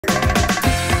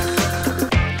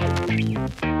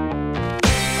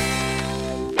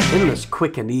In this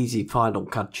quick and easy Final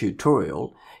Cut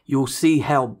tutorial, you'll see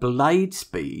how blade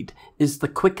speed is the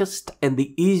quickest and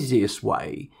the easiest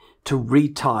way to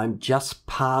retime just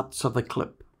parts of a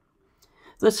clip.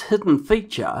 This hidden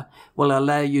feature will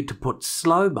allow you to put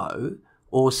slow-mo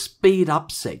or speed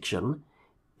up section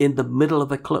in the middle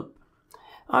of a clip.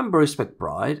 I'm Bruce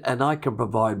Macbryde and I can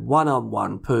provide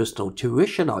one-on-one personal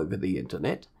tuition over the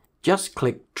internet. Just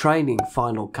click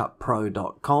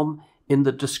trainingfinalcutpro.com in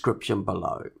the description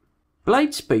below.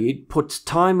 Blade speed puts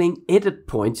timing edit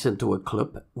points into a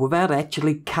clip without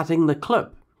actually cutting the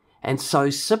clip, and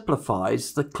so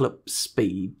simplifies the clip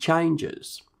speed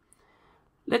changes.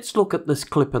 Let's look at this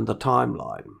clip in the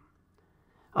timeline.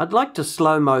 I'd like to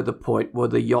slow-mo the point where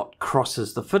the yacht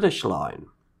crosses the finish line.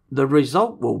 The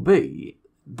result will be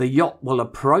the yacht will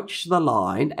approach the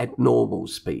line at normal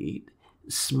speed,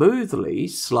 smoothly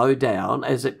slow down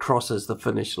as it crosses the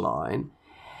finish line,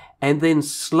 and then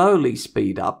slowly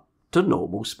speed up to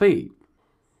normal speed.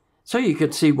 So you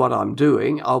can see what I'm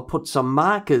doing. I'll put some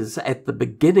markers at the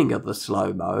beginning of the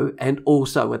slow-mo and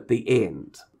also at the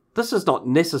end. This is not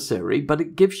necessary, but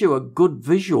it gives you a good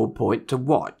visual point to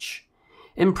watch.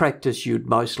 In practice, you'd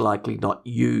most likely not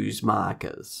use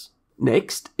markers.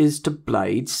 Next is to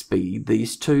blade speed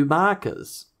these two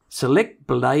markers. Select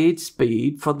blade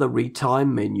speed from the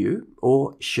retime menu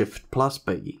or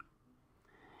Shift+B.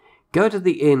 Go to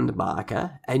the end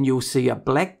marker and you'll see a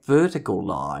black vertical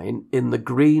line in the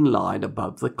green line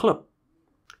above the clip.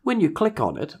 When you click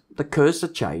on it, the cursor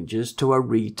changes to a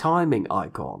retiming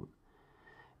icon,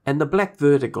 and the black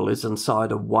vertical is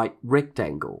inside a white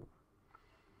rectangle.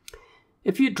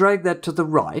 If you drag that to the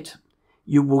right,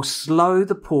 you will slow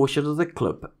the portion of the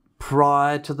clip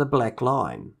prior to the black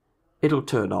line. It'll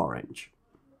turn orange.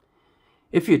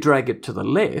 If you drag it to the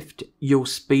left, you'll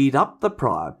speed up the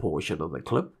prior portion of the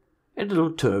clip and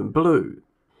it'll turn blue.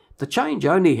 The change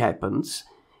only happens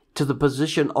to the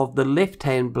position of the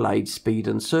left-hand blade speed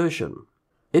insertion.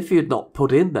 If you'd not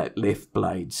put in that left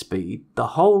blade speed, the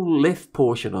whole left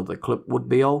portion of the clip would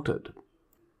be altered.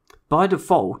 By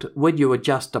default, when you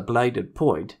adjust a bladed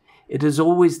point, it is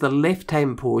always the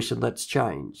left-hand portion that's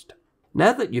changed.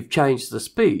 Now that you've changed the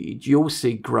speed, you'll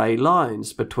see grey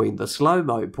lines between the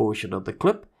slow-mo portion of the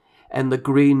clip and the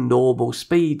green normal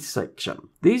speed section.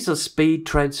 These are speed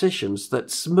transitions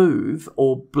that smooth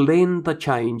or blend the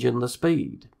change in the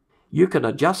speed. You can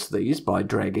adjust these by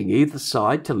dragging either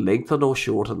side to lengthen or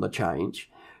shorten the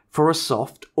change for a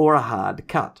soft or a hard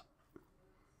cut.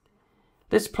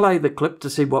 Let's play the clip to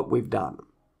see what we've done.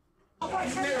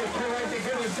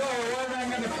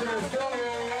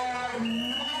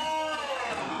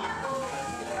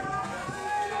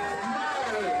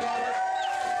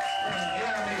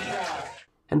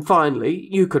 And finally,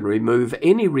 you can remove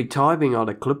any retiming on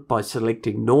a clip by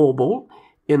selecting Normal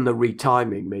in the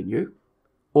Retiming menu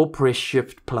or press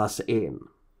Shift+N.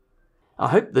 I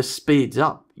hope this speeds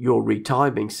up your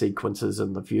retiming sequences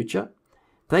in the future.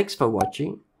 Thanks for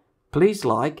watching. Please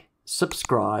like,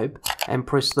 subscribe and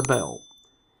press the bell.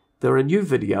 There are new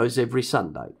videos every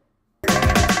Sunday.